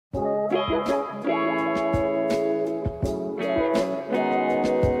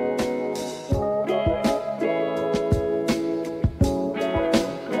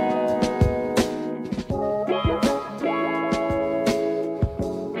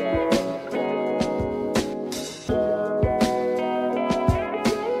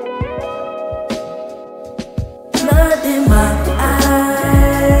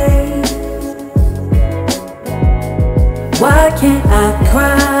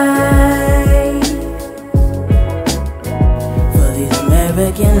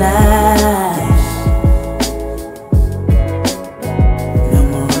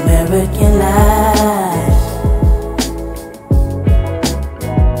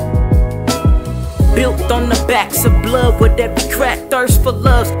built on the backs of blood with every crack, thirst for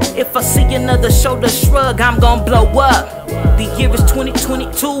love. If I see another shoulder shrug, I'm gon' blow up. The year is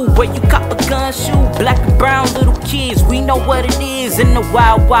 2022, where you cop a gun shoe. Black and brown little kids, we know what it is. In the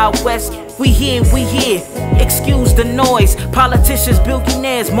wild, wild west, we here. Excuse the noise, politicians,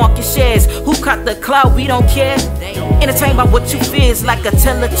 billionaires, market shares. Who caught the cloud, we don't care. Entertained by what you fear is like a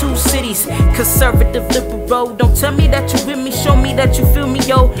tale of two cities. Conservative, liberal, don't tell me that you with me, show me that you feel me,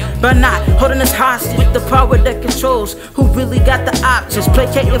 yo. But not holding us hostage with the power that controls. Who really got the options,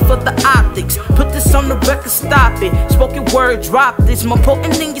 placating for the optics. Put this on the record, stop it. Spoken word, drop this, more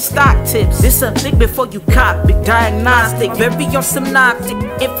potent than your stock tips. This a big before you cop it. Diagnostic, very on synoptic.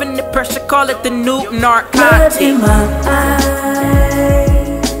 Infinite pressure, call it the new narcotic. Blood in my eyes.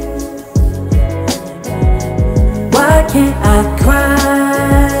 Why can't I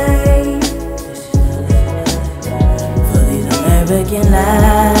cry for these American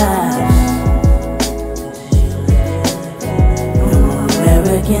lives? No more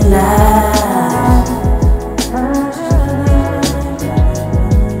American lives.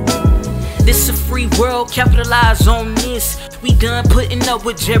 This a free world, capitalize on this. We done putting up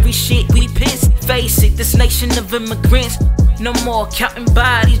with Jerry shit, we pissed. Face it, this nation of immigrants. No more counting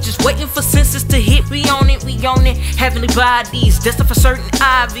bodies, just waiting for census to hit. We own it, Heavenly bodies, destined for certain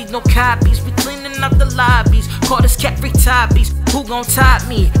ivies, no copies. We cleaning up the lobbies, call this cat free toppies. Who gon' top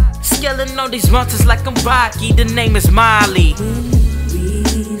me? Scaling on these mountains like I'm Rocky, the name is Molly.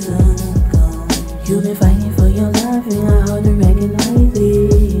 Reason gone. You've been fighting for your life and I hard to recognize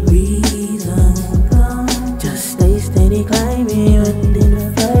it. Reason gone. Just stay steady climbing within the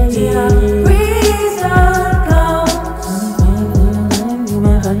fight. Reason gone. You've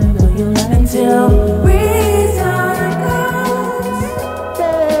been fighting for your life until reason goes.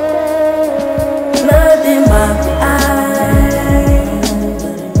 Blood in my eyes.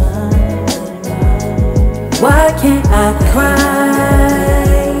 Why can't I cry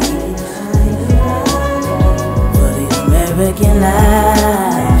for these American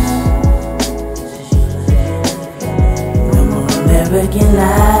lives? No more American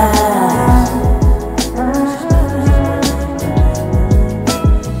lives.